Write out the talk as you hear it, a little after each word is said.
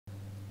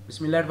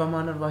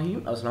बिस्मिल्लाहिर्रहमानिर्रहीम।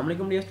 अस्सलाम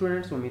वालेकुम डियर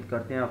स्टूडेंट्स, उम्मीद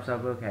करते हैं आप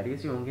सब खैरियत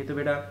से होंगे। तो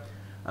बेटा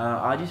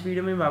आज इस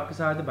वीडियो में मैं आपके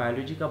साथ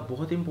बायोलॉजी का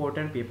बहुत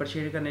इंपॉर्टेंट पेपर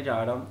शेयर करने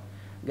जा रहा हूँ।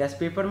 गेस्ट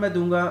पेपर मैं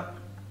दूंगा।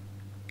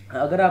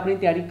 अगर आपने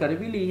तैयारी कर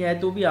भी ली है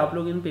तो भी आप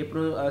लोग इन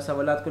पेपर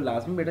सवालात को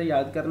लाजमी बेटा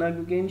याद करना,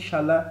 क्योंकि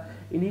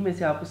इंशाल्लाह इन्हीं में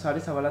से आपको सारे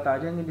सवालात आ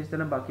जाएंगे जिस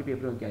तरह बाकी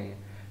पेपरों के आए हैं।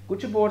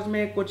 कुछ बोर्ड्स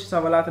में कुछ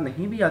सवालात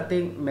नहीं भी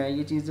आते, मैं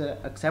ये चीज़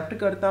एक्सेप्ट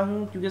करता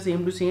हूँ, क्योंकि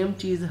सेम टू सेम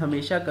चीज़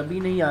हमेशा कभी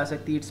नहीं आ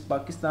सकती। इट्स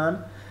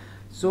पाकिस्तान।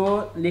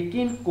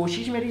 लेकिन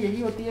कोशिश मेरी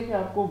यही होती है कि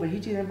आपको वही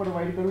चीज़ें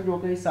प्रोवाइड करूँ जो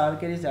कि इस साल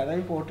के लिए ज़्यादा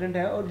इंपॉर्टेंट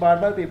है और बार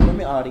बार पेपरों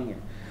में आ रही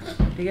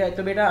हैं। ठीक है,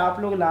 तो बेटा आप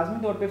लोग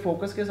लाजमी तौर पे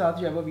फोकस के साथ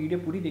जो है वो वीडियो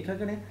पूरी देखा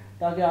करें,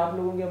 ताकि आप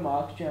लोगों के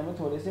मार्क्स जो है वो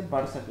थोड़े से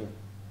बढ़ सकें।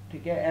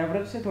 ठीक है,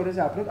 एवरेज से थोड़े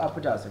से आप लोग अप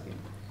जा सकें।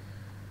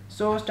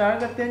 स्टार्ट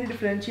करते हैं।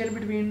 Differential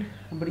between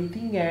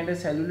breathing and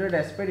cellular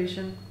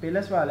respiration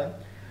पहला सवाल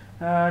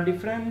है।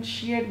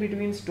 Differentiate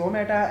between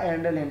stomata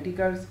and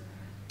lenticels.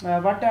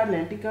 What are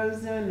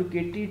lenticles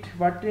located?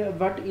 What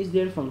is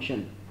their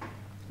function?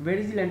 Where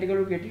is the lenticle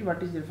located?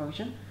 What is their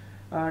function?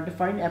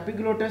 Define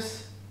epiglottis.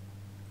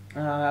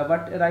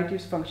 What write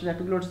its function?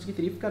 Epiglottis की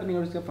तारीफ करनी है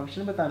और इसका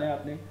function बताना है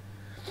आपने.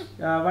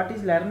 What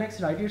is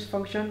larynx? Write its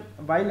function.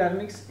 Why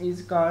larynx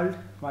is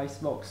called voice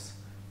box?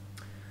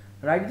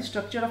 Write the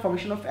structure or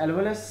function of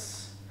alveolus.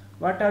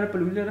 What are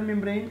pleural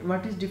membrane?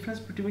 What is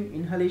difference between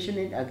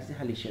inhalation and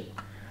exhalation?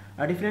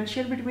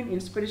 Differentiate between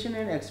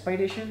inspiration and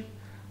expiration.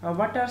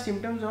 What are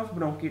symptoms of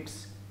bronchitis?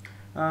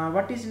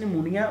 What is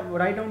pneumonia?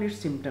 Write down its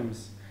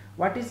symptoms.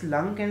 What is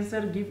lung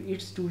cancer? Give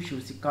its two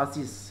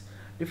causes.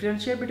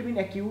 Differentiate between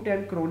acute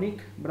and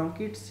chronic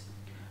bronchitis.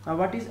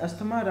 What is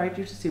asthma?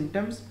 Write its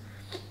symptoms.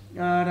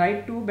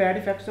 Write two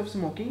bad effects of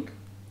smoking.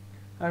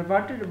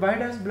 Why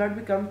does blood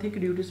become thick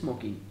due to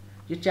smoking?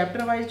 ये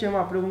chapter wise जो हम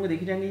आप लोगों को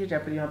देख जाएंगे, ये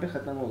chapter यहाँ पे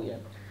ख़त्म हो गया।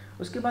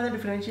 उसके बाद है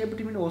differentiate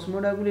between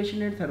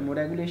ओस्मोरेगुलेशन and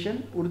thermoregulation.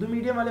 Urdu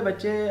medium वाले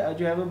बच्चे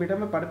जो है वो बेटा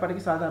मैं पढ़ पढ़ के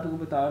साथ आप लोगों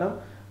को बता रहा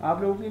हूँ,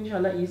 आप लोगों की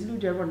इंशाल्लाह ईजिली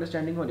जो है वो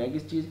अंडरस्टैंडिंग हो जाएगी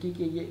इस चीज़ की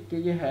कि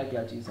ये है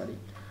क्या चीज़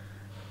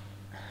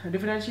सारी।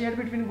 Differentiate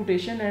between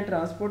गुटेशन and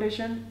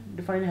transportation.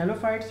 Define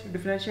halophytes.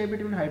 Differentiate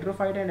between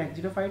hydrophyte and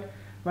एक्जिडोफाइट।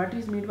 What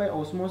is mean by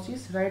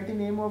osmosis? Right the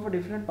name of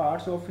different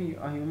parts of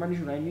human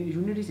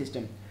urinary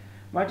system.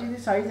 What is the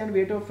size and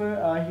weight of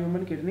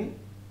human kidney?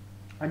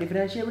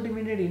 Differentiate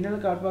between renal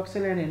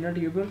corpuscle and renal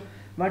tubule.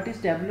 What is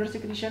tabular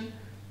secretion?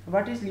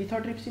 What is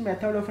lithotripsy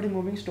method of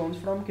removing stones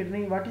from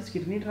kidney? What is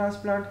kidney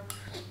transplant?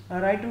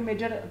 Write two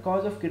major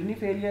cause of kidney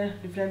failure.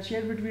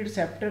 Differentiate between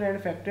receptor and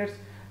effectors.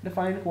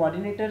 Define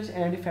coordinators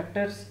and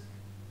effectors.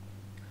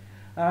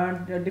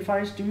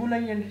 Define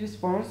stimuli and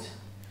response.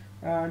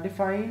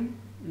 Define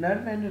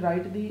nerve and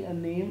write the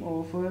name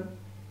of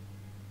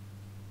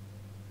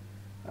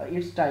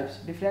its types.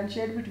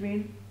 Differentiate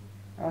between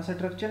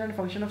structure and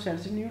function of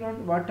sensory neuron.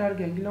 What are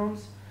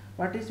ganglions?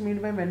 What is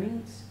meant by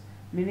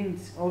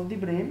meanings of the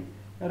brain?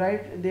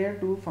 Write their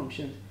two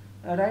functions.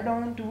 Write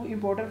down two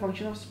important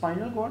functions of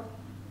spinal cord.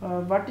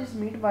 What is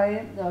meant by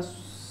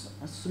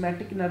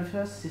somatic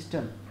nervous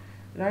system?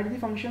 Write the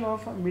function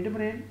of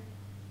midbrain.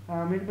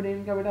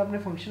 Midbrain का बेटा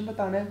अपने function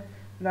बताना है.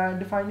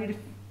 Define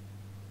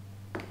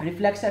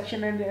reflex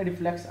action and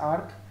reflex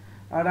arc.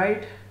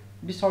 Write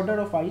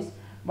disorder of eyes.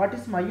 What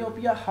is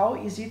myopia? How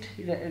is it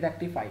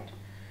rectified?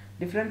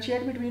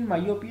 Differentiate between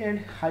माइयोपिया and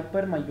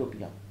hyper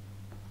माइयोपिया।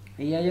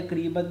 ये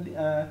करीब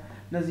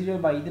नज़री और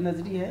बाइद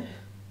नज़री है।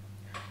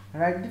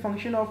 Right the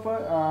function of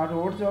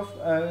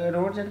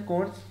roads and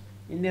cones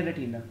in the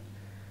retina.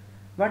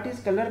 What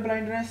is colour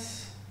blindness?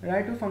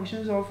 Right two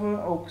functions of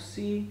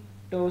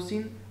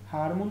oxytocin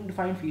hormone.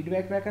 Define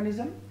feedback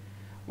mechanism.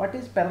 What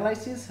is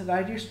paralysis?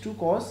 Right it's to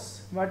cause.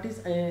 What is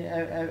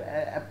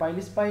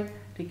एपाइलिस्पाई?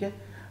 ठीक है,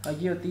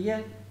 ये होती है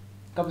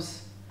कब्ज।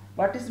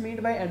 What is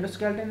mean by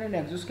endoskeleton and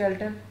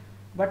exoskeleton?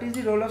 What is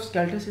the role of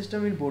skeletal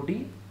system in body?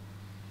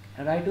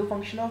 Write two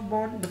function of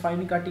bone. Define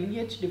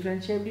cartilage.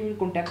 Differentiate between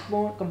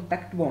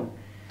compact bone.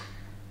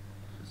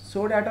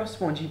 So that of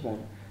spongy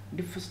bone.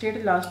 State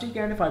elastic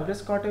and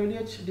fibrous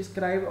cartilage.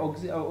 Describe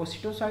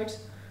osteocytes.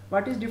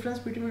 What is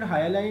difference between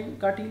hyaline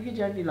cartilage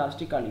and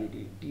elastic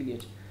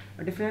cartilage?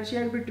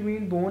 Differentiate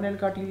between bone and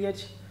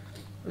cartilage.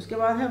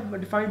 उसके बाद है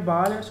define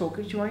ball and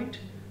socket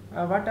joint.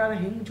 What are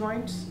hinge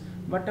joints?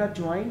 What are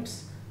joints?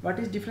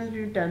 What is difference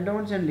between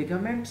tendons and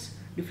ligaments?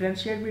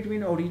 Differentiate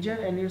between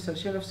origin and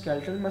insertion of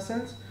skeletal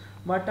muscles.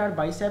 What are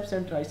biceps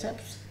and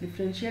triceps?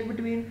 Differentiate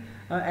between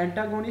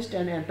antagonist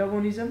and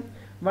antagonism.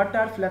 What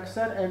are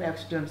flexor and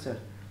extensor?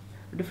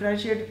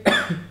 Differentiate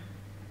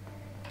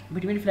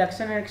between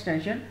flexion and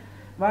extension.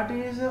 What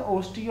is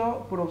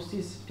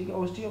osteoporosis? ठीक है,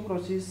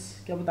 osteoporosis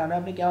क्या बताना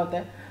है आपने, क्या होता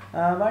है?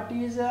 What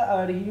is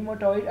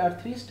rheumatoid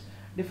arthritis?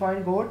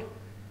 Define gout.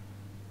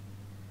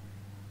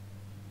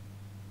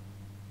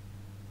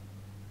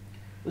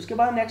 उसके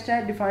बाद नेक्स्ट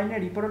है define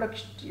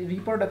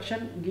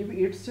reproduction. Give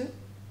its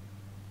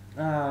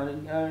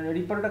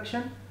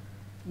reproduction.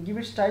 Give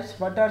its types.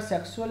 What are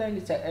sexual and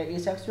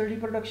asexual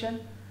reproduction?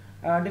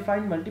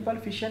 Define multiple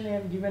fission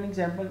and give an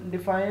example.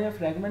 Define a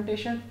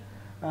fragmentation.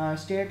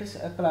 State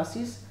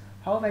classes.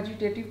 How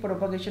vegetative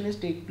propagation is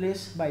take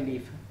place by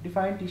leaf.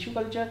 Define tissue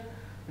culture.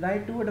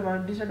 Write two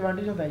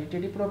disadvantages of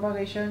vegetative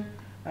propagation.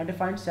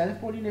 Define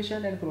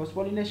self-pollination and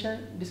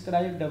cross-pollination.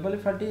 Describe double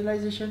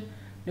fertilization.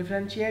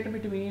 Differentiate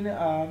between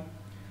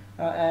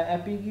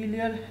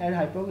epigelial and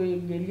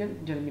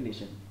hypogelial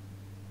germination.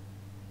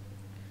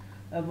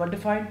 What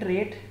define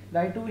trait?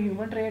 Write to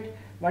human trait.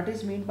 What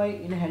is meant by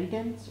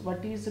inheritance?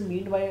 What is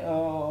meant by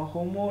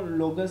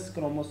homologous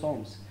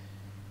chromosomes?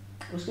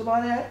 उसके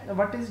बाद है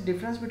what is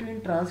difference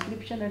between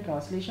transcription and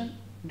translation.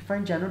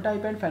 Define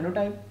genotype and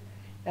phenotype.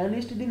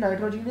 Enlist the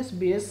nitrogenous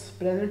base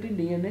present in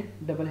DNA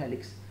double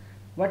helix.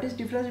 What is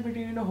difference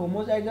between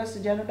homozygous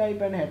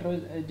genotype and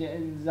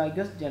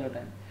heterozygous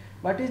genotype?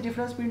 What is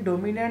difference between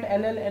dominant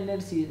allele and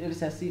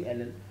recessive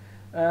allele?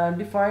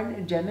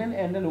 Define genome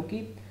and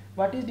loci.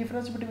 What is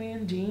difference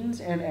between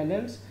genes and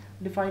alleles?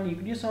 Define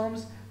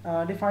nucleosomes.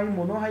 Define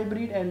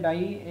monohybrid and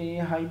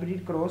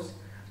dihybrid cross.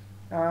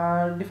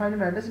 Define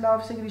Mendel's law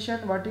of सेग्रीशन.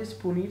 What is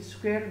Puneet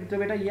square. तो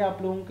बेटा ये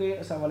आप लोगों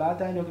के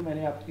सवालात हैं जो कि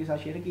मैंने आपके साथ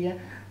शेयर किया है.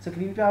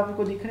 स्क्रीन पे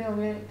आपको दिख रहे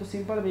होंगे. तो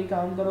सिंपल भाई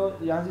काम करो,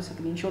 यहाँ से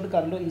स्क्रीनशॉट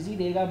कर लो, इजी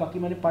रहेगा. बाकी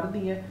मैंने पढ़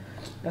दी है,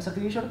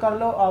 स्क्रीनशॉट कर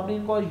लो. आपने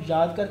इनको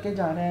याद करके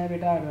जाना है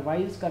बेटा,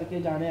 रिवाइज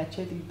करके जाना है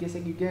अच्छे तरीके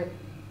से,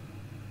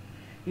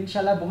 क्योंकि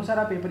इंशाल्लाह बहुत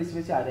सारा पेपर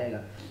इसमें से आ जाएगा.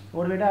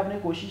 और बेटा आपने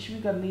कोशिश भी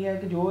करनी है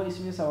कि जो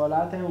इसमें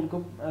सवालात हैं उनको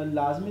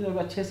लाजमी तौर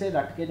पर अच्छे से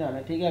रट के जाना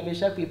है. ठीक है,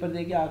 बेशक पेपर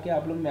दे के आके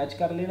आप लोग मैच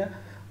कर लेना.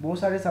 बहुत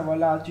सारे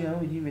सवालात जो हैं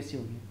वो इन्हीं में से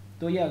होंगे.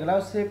 तो ये अगला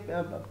उससे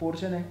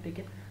पोर्शन है. ठीक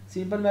है,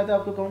 सिंपल मैं तो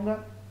आपको कहूँगा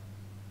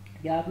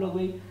कि आप लोग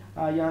भाई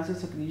यहाँ से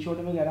स्क्रीनशॉट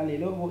वगैरह ले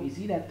लो, वो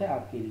इजी रहता है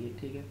आपके लिए.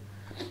 ठीक है,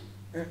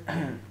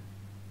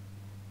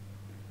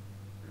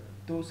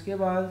 तो उसके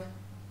बाद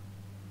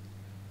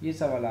ये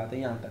सवालात है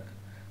यहाँ तक.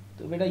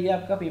 तो बेटा ये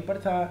आपका पेपर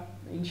था.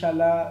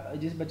 इंशाल्लाह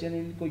जिस बच्चे ने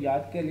इनको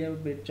याद कर लिया वो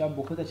बच्चा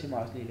बहुत अच्छे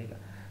मार्क्स ले लेगा.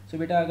 सो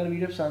बेटा अगर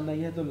वीडियो पसंद आई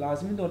है तो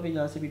लाजमी तौर पे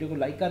यहाँ से वीडियो को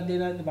लाइक कर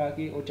देना है. तो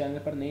बाकी और चैनल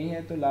पर नए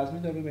हैं तो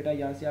लाजमी तौर पे बेटा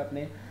यहाँ से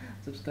आपने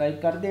सब्सक्राइब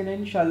कर देना.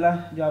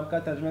 इंशाल्लाह जो आपका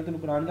तर्जुमातुल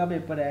कुरान का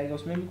पेपर आएगा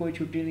उसमें भी कोई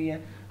छुट्टी नहीं है,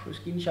 तो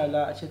उसकी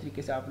इंशाल्लाह अच्छे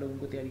तरीके से आप लोगों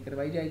को तैयारी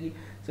करवाई जाएगी.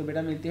 सो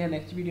बेटा मिलते हैं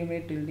नेक्स्ट वीडियो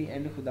में. टिल दी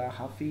एंड खुदा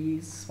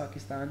हाफिज़.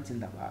 पाकिस्तान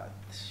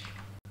जिंदाबाद.